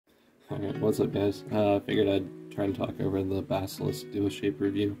Alright, what's up guys? Figured I'd try and talk over the Basilisk do-a-shape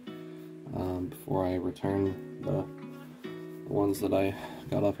review before I return the ones that I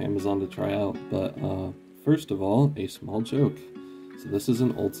got off Amazon to try out. But first of all, a small joke. So this is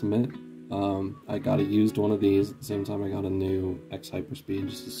an Ultimate. I got a used one of these at the same time I got a new X Hyperspeed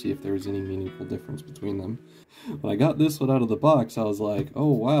just to see if there was any meaningful difference between them. When I got this one out of the box, I was like,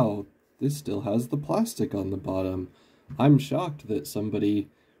 oh wow, this still has the plastic on the bottom. I'm shocked that somebody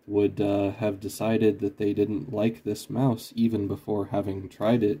would have decided that they didn't like this mouse even before having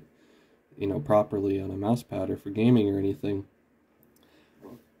tried it, you know, properly on a mouse pad or for gaming or anything.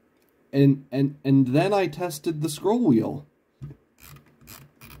 And then I tested the scroll wheel.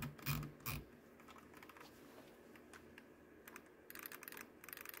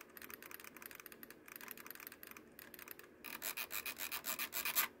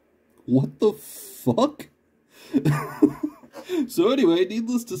 What the fuck? So anyway,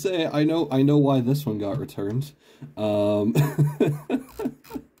 needless to say, I know why this one got returned.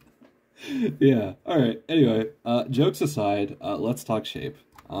 Yeah, alright, anyway, jokes aside, let's talk shape.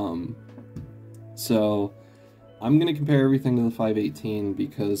 So, I'm gonna compare everything to the 518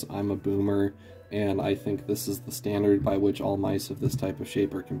 because I'm a boomer, and I think this is the standard by which all mice of this type of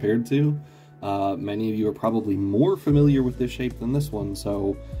shape are compared to. Many of you are probably more familiar with this shape than this one,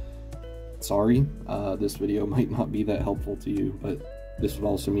 so sorry, this video might not be that helpful to you, but this would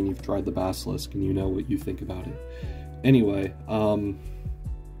also mean you've tried the Basilisk and you know what you think about it. Anyway,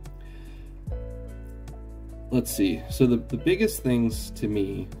 let's see. So the biggest things to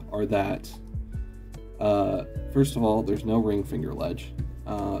me are that, first of all, there's no ring finger ledge.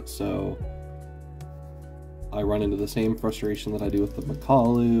 So I run into the same frustration that I do with the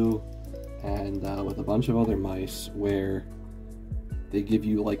Makalu and with a bunch of other mice where they give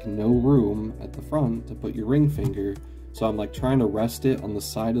you like no room at the front to put your ring finger. So I'm like trying to rest it on the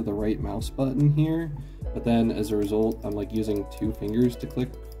side of the right mouse button here, but then as a result I'm like using two fingers to click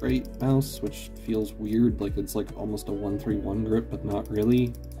right mouse, which feels weird, like it's like almost a 1-3-1 grip, but not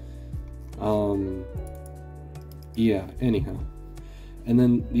really. Yeah, anyhow. And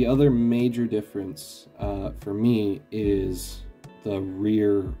then the other major difference for me is the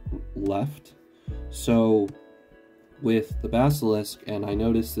rear left. So with the Basilisk, and I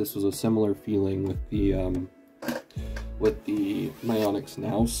noticed this was a similar feeling with the Myonix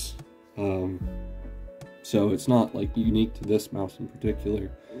Mouse. So it's not like unique to this mouse in particular,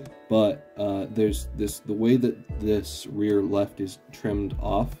 but there's the way that this rear left is trimmed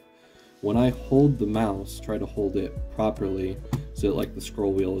off. When I hold the mouse, try to hold it properly so that like the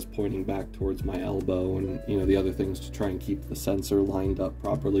scroll wheel is pointing back towards my elbow, and you know the other things to try and keep the sensor lined up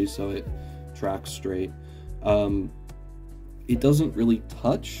properly so it tracks straight. It doesn't really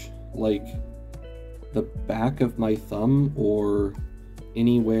touch like the back of my thumb or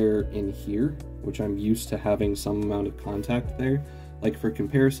anywhere in here, which I'm used to having some amount of contact there. Like for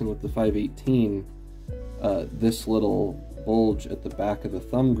comparison with the 518, this little bulge at the back of the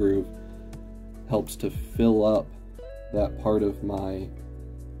thumb groove helps to fill up that part of my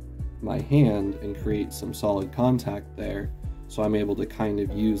hand and create some solid contact there. So I'm able to kind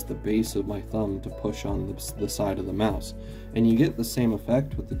of use the base of my thumb to push on the side of the mouse. And you get the same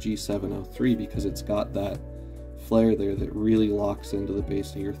effect with the G703 because it's got that flare there that really locks into the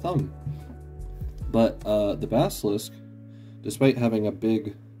base of your thumb. But the Basilisk, despite having a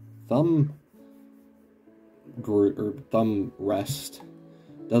big thumb rest,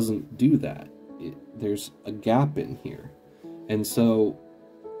 doesn't do that. There's a gap in here. And so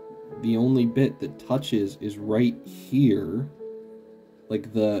the only bit that touches is right here,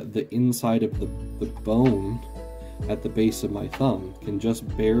 like the inside of the bone at the base of my thumb can just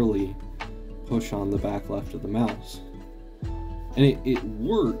barely push on the back left of the mouse. And it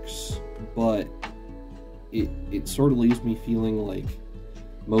works, but it sort of leaves me feeling like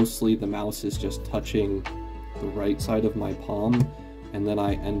mostly the mouse is just touching the right side of my palm, and then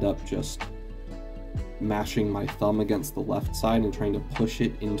I end up just mashing my thumb against the left side and trying to push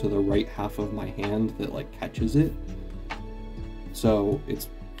it into the right half of my hand that like catches it. So it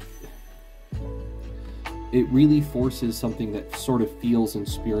really forces something that sort of feels in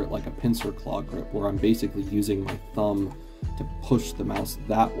spirit like a pincer claw grip, where I'm basically using my thumb to push the mouse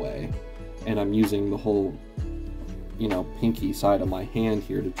that way, and I'm using the whole, you know, pinky side of my hand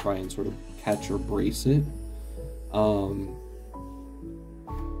here to try and sort of catch or brace it.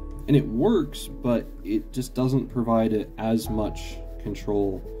 And it works, but it just doesn't provide it as much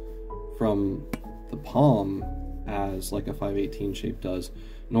control from the palm as like a 518 shape does,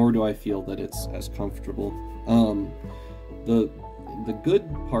 nor do I feel that it's as comfortable. the good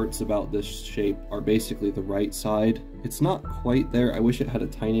parts about this shape are basically the right side. It's not quite there. I wish it had a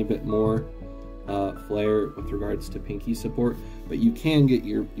tiny bit more flair with regards to pinky support, but you can get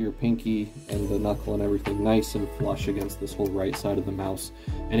your pinky and the knuckle and everything nice and flush against this whole right side of the mouse,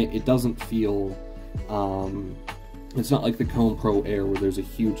 and it doesn't feel, it's not like the Cone Pro Air where there's a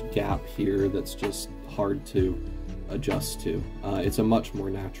huge gap here that's just hard to adjust to. It's a much more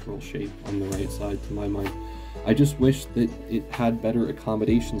natural shape on the right side to my mind. I just wish that it had better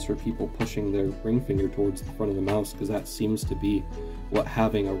accommodations for people pushing their ring finger towards the front of the mouse, because that seems to be what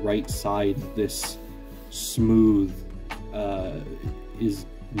having a right side this smooth is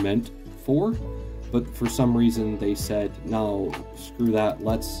meant for. But for some reason they said, no, screw that,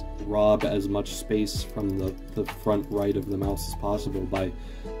 let's rob as much space from the front right of the mouse as possible by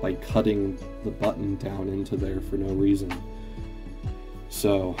cutting the button down into there for no reason.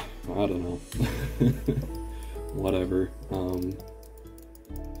 So, I don't know. Whatever.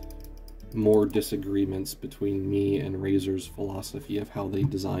 More disagreements between me and Razer's philosophy of how they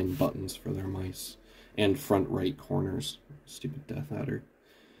design buttons for their mice. And front right corners. Stupid Death Adder.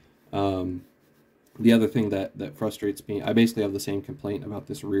 The other thing that frustrates me, I basically have the same complaint about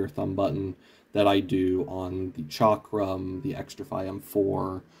this rear thumb button that I do on the Chakram, the Extrafy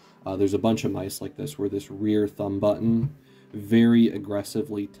M4. There's a bunch of mice like this where this rear thumb button very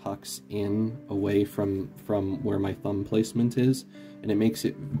aggressively tucks in away from where my thumb placement is, and it makes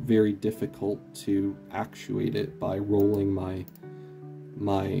it very difficult to actuate it by rolling my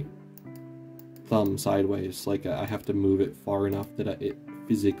thumb sideways. Like, I have to move it far enough that it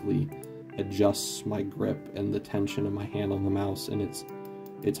physically adjusts my grip and the tension of my hand on the mouse, and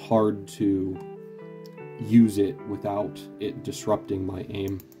it's hard to use it without it disrupting my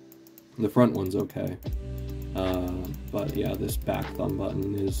aim. The front one's okay, but yeah, this back thumb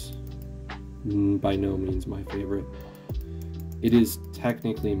button is by no means my favorite. It is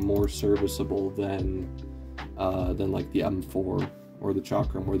technically more serviceable than like the M4 or the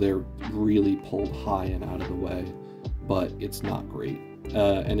Chakram, where they're really pulled high and out of the way, but it's not great.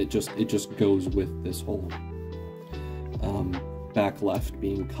 And it just goes with this whole back left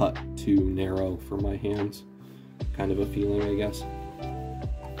being cut too narrow for my hands kind of a feeling, I guess.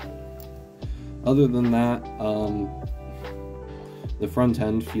 Other than that, the front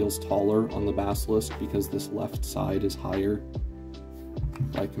end feels taller on the Basilisk because this left side is higher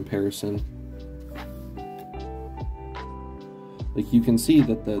by comparison. Like, you can see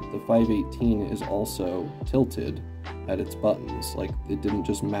that the 518 is also tilted at its buttons. Like, it didn't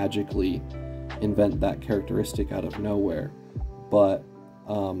just magically invent that characteristic out of nowhere, but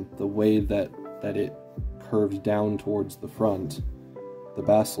the way that it curves down towards the front, the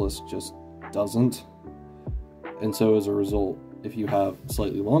Basilisk just doesn't. And so as a result, if you have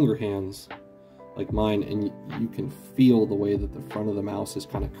slightly longer hands like mine, and you can feel the way that the front of the mouse is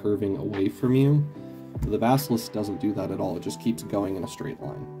kind of curving away from you, the Basilisk doesn't do that at all. It just keeps going in a straight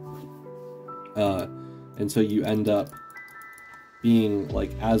line. And so you end up being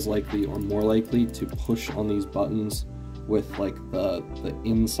like as likely or more likely to push on these buttons with like the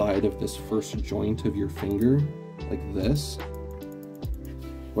inside of this first joint of your finger, like this,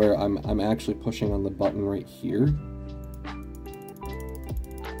 where I'm actually pushing on the button right here,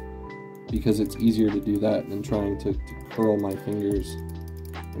 because it's easier to do that than trying to curl my fingers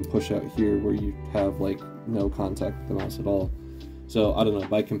and push out here where you have like no contact with the mouse at all. So I don't know,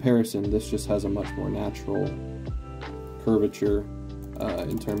 by comparison, this just has a much more natural curvature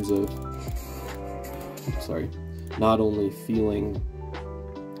in terms of, sorry, not only feeling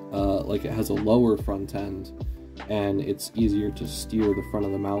like it has a lower front end, and it's easier to steer the front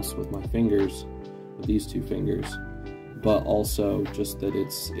of the mouse with my fingers, with these two fingers, but also just that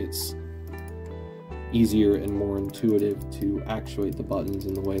it's easier and more intuitive to actuate the buttons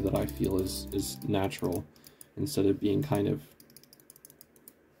in the way that I feel is natural, instead of being kind of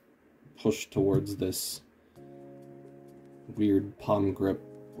pushed towards this weird palm grip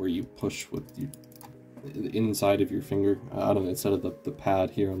where you push with the inside of your finger. I don't know, instead of the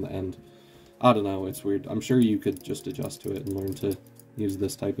pad here on the end. I don't know, it's weird. I'm sure you could just adjust to it and learn to use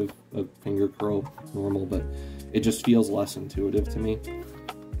this type of finger curl normal, but it just feels less intuitive to me.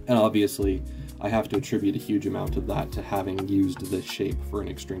 And obviously, I have to attribute a huge amount of that to having used this shape for an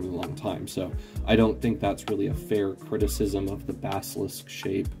extremely long time, so I don't think that's really a fair criticism of the Basilisk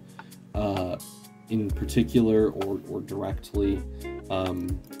shape in particular or directly.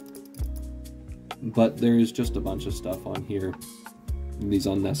 But there is just a bunch of stuff on here, these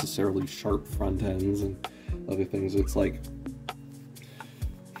unnecessarily sharp front ends and other things. It's like,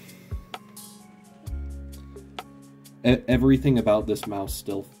 everything about this mouse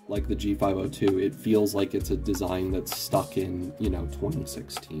still, like the G502, it feels like it's a design that's stuck in, you know,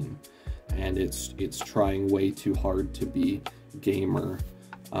 2016, and it's trying way too hard to be gamer,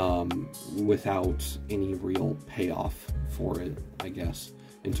 without any real payoff for it, I guess,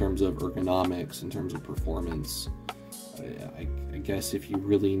 in terms of ergonomics, in terms of performance. I guess if you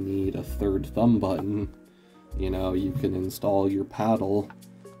really need a third thumb button, you know, you can install your paddle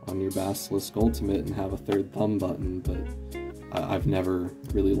on your Basilisk Ultimate and have a third thumb button, but I've never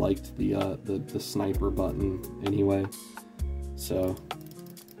really liked the sniper button anyway, so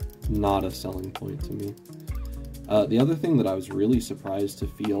not a selling point to me. The other thing that I was really surprised to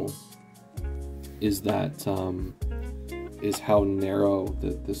feel is that is how narrow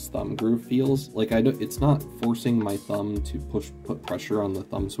this thumb groove feels. Like, it's not forcing my thumb to put pressure on the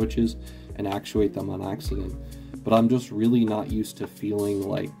thumb switches and actuate them on accident, but I'm just really not used to feeling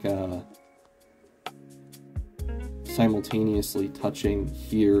like simultaneously touching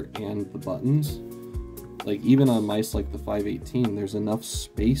here and the buttons. Like, even on mice like the 518, there's enough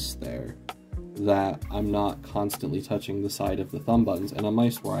space there that I'm not constantly touching the side of the thumb buttons, and on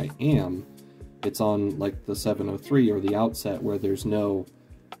mice where I am, it's on like the 703 or the Outset, where there's no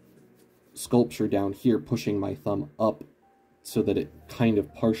sculpture down here pushing my thumb up so that it kind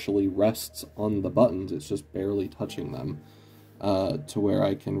of partially rests on the buttons. It's just barely touching them to where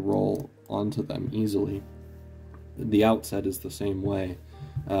I can roll onto them easily. The Outset is the same way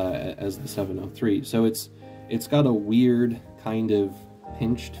as the 703. So it's got a weird kind of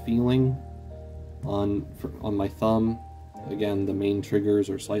pinched feeling on my thumb. Again, the main triggers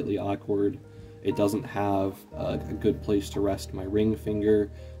are slightly awkward. It doesn't have a good place to rest my ring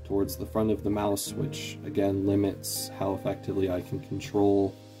finger towards the front of the mouse, which again limits how effectively I can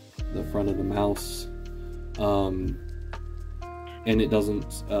control the front of the mouse. And it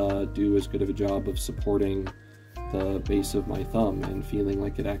doesn't do as good of a job of supporting the base of my thumb and feeling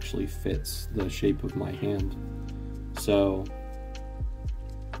like it actually fits the shape of my hand. So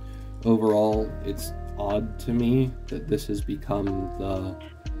overall, it's odd to me that this has become the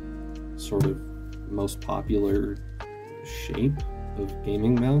sort of most popular shape of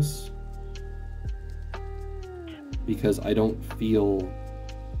gaming mouse, because I don't feel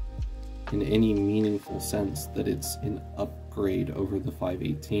in any meaningful sense that it's an upgrade over the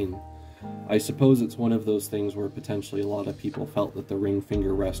 518. I suppose it's one of those things where potentially a lot of people felt that the ring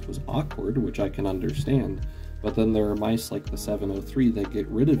finger rest was awkward, which I can understand, but then there are mice like the 703 that get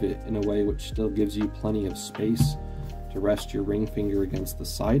rid of it in a way which still gives you plenty of space to rest your ring finger against the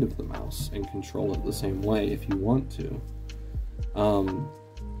side of the mouse and control it the same way if you want to.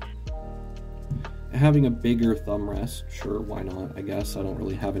 Having a bigger thumb rest, sure, why not, I guess. I don't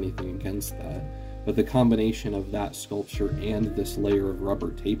really have anything against that. But the combination of that sculpture and this layer of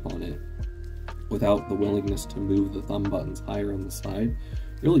rubber tape on it, without the willingness to move the thumb buttons higher on the side,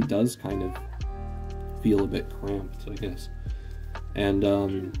 really does kind of feel a bit cramped, I guess. And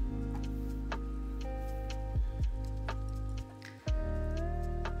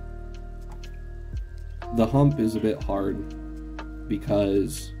the hump is a bit hard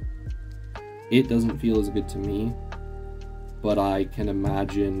because it doesn't feel as good to me, but I can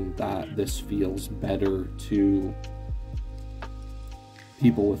imagine that this feels better to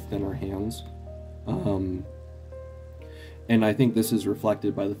people with thinner hands. And I think this is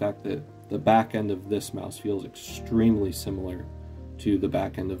reflected by the fact that the back end of this mouse feels extremely similar to the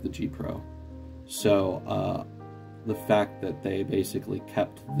back end of the G Pro. So the fact that they basically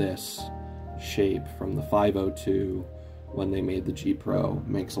kept this shape from the 502 when they made the G Pro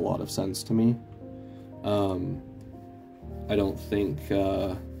makes a lot of sense to me. I don't think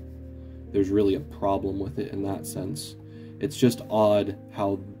there's really a problem with it in that sense. It's just odd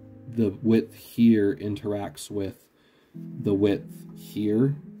how the width here interacts with the width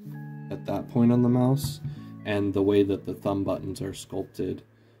here at that point on the mouse, and the way that the thumb buttons are sculpted,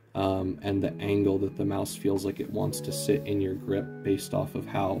 and the angle that the mouse feels like it wants to sit in your grip based off of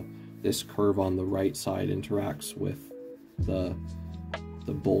how this curve on the right side interacts with the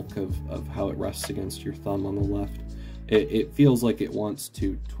bulk of how it rests against your thumb on the left. It feels like it wants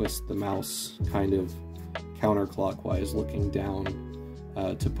to twist the mouse kind of counterclockwise looking down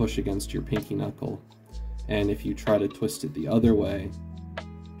to push against your pinky knuckle. And if you try to twist it the other way,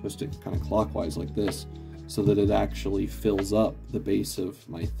 twist it kind of clockwise like this, so that it actually fills up the base of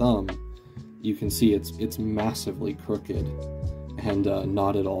my thumb, you can see it's massively crooked and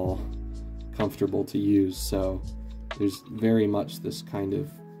not at all comfortable to use. So there's very much this kind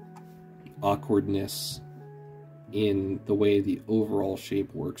of awkwardness in the way the overall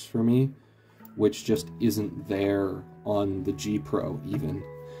shape works for me, which just isn't there on the G Pro even.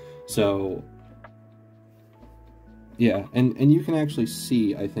 So Yeah, and you can actually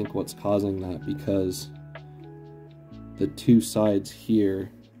see, I think, what's causing that, because the two sides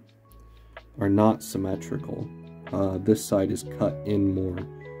here are not symmetrical. This side is cut in more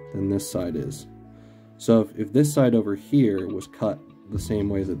than this side is. So if this side over here was cut the same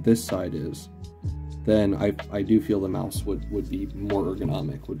way that this side is, then I do feel the mouse would be more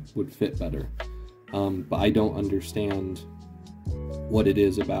ergonomic, would fit better. But I don't understand what it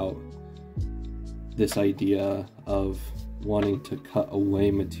is about this idea of wanting to cut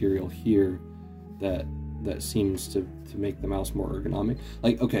away material here that seems to make the mouse more ergonomic.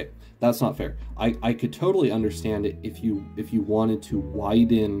 Like, okay, that's not fair. I could totally understand it if you wanted to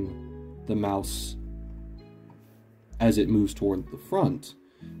widen the mouse as it moves toward the front,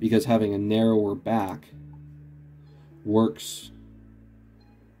 because having a narrower back works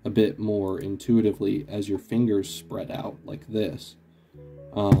a bit more intuitively as your fingers spread out like this.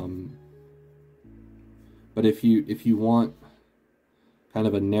 But if you want kind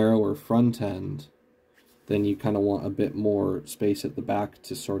of a narrower front end, then you kind of want a bit more space at the back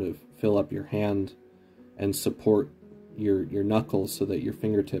to sort of fill up your hand and support your knuckles so that your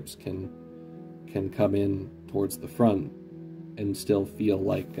fingertips can come in towards the front and still feel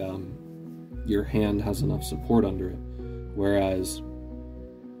like your hand has enough support under it. Whereas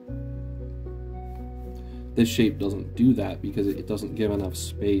this shape doesn't do that, because it doesn't give enough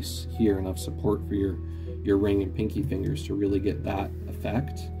space here, enough support for your ring and pinky fingers to really get that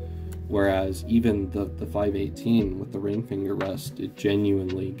effect. Whereas even the 518 with the ring finger rest, it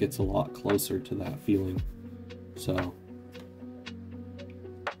genuinely gets a lot closer to that feeling. So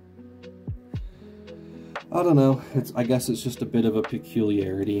I don't know, I guess it's just a bit of a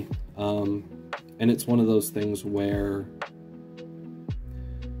peculiarity. And it's one of those things where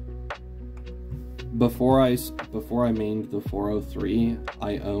before I mained the 403,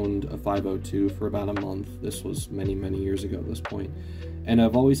 I owned a 502 for about a month. This was many years ago at this point. And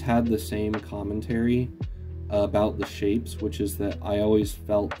I've always had the same commentary about the shapes, which is that I always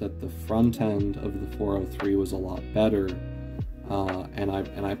felt that the front end of the 403 was a lot better, and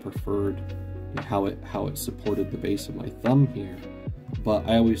I preferred how it supported the base of my thumb here. But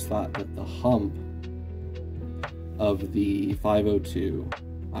I always thought that the hump of the 502,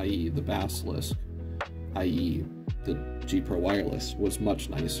 i.e. the Basilisk, i.e. the G Pro Wireless, was much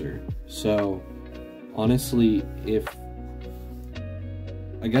nicer. So honestly,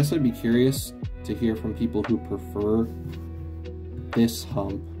 I guess I'd be curious to hear from people who prefer this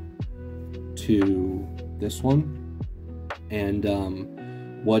hump to this one, and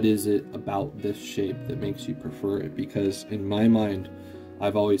what is it about this shape that makes you prefer it? Because in my mind,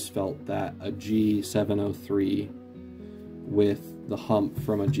 I've always felt that a G703 with the hump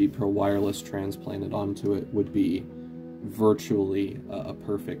from a G Pro Wireless transplanted onto it would be virtually a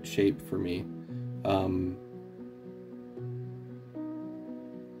perfect shape for me.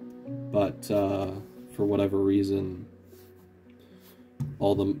 But for whatever reason,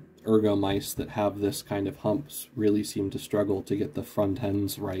 all the ergo mice that have this kind of humps really seem to struggle to get the front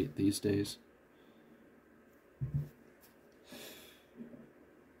ends right these days.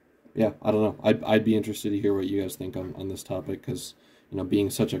 Yeah, I don't know. I'd be interested to hear what you guys think on this topic, because, you know, being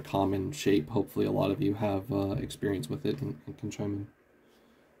such a common shape, hopefully a lot of you have experience with it and can chime in.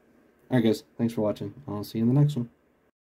 Alright guys, thanks for watching. I'll see you in the next one.